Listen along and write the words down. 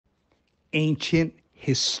ancient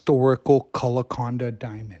historical Golconda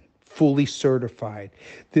diamond, fully certified.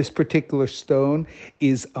 This particular stone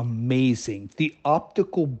is amazing. The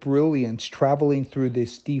optical brilliance traveling through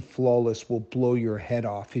this D flawless will blow your head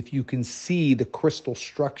off. If you can see, the crystal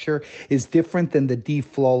structure is different than the D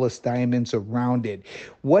flawless diamonds around it.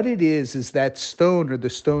 What it is that stone, or the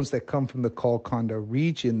stones that come from the Golconda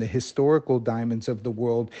region, the historical diamonds of the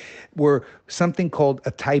world, were something called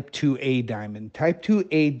a type 2A diamond. Type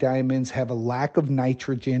 2A diamonds have a lack of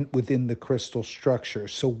nitrogen within the crystal structure.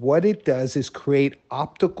 So what it does is create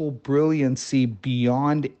optical brilliancy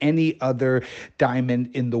beyond any other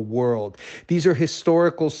diamond in the world. These are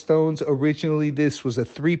historical stones. Originally, this was a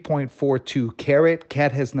 3.42 carat.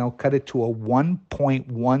 Cat has now cut it to a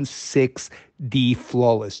 1.16 D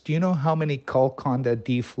flawless. Do you know how many Golconda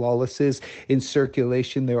D flawlesses in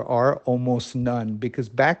circulation there are? Almost none. Because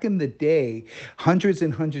back in the day, hundreds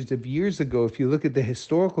and hundreds of years ago, if you look at the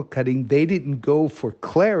historical cutting, they didn't go for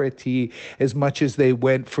clarity as much as they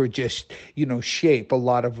went for just, shape. A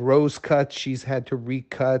lot of rose cuts she's had to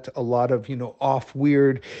recut, a lot of, off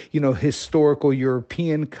weird, historical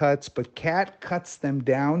European cuts. But Kat cuts them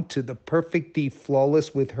down to the perfect D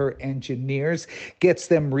flawless with her engineers, gets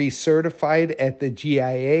them recertified at the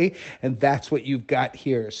GIA, and that's what you've got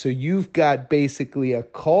here. So you've got basically a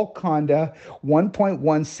Golconda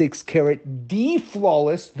 1.16 carat D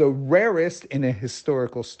flawless, the rarest in a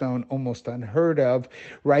historical stone, almost unheard of,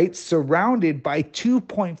 right? Surrounded by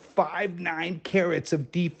 2.59 carats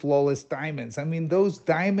of D flawless diamonds. I mean, those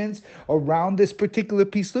diamonds around this particular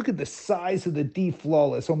piece, look at the size of the D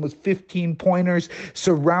flawless, almost 15 pointers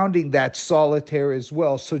surrounding that solitaire as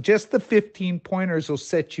well. So just the 15 pointers will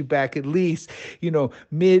set you back at least,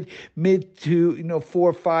 mid to,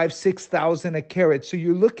 4, 5, 6,000 a carat. So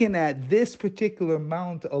you're looking at this particular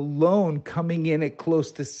mount alone coming in at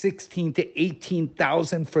close to 16 to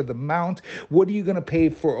 18,000 for the mount. What are you going to pay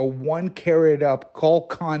for a 1 carat up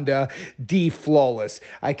Golconda D flawless?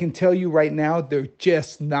 I can tell you right now, they're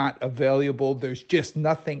just not available. There's just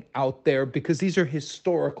nothing out there because these are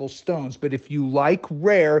historical stones. But if you like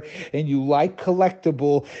rare and you like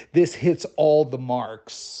collectible, this hits all the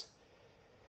marks.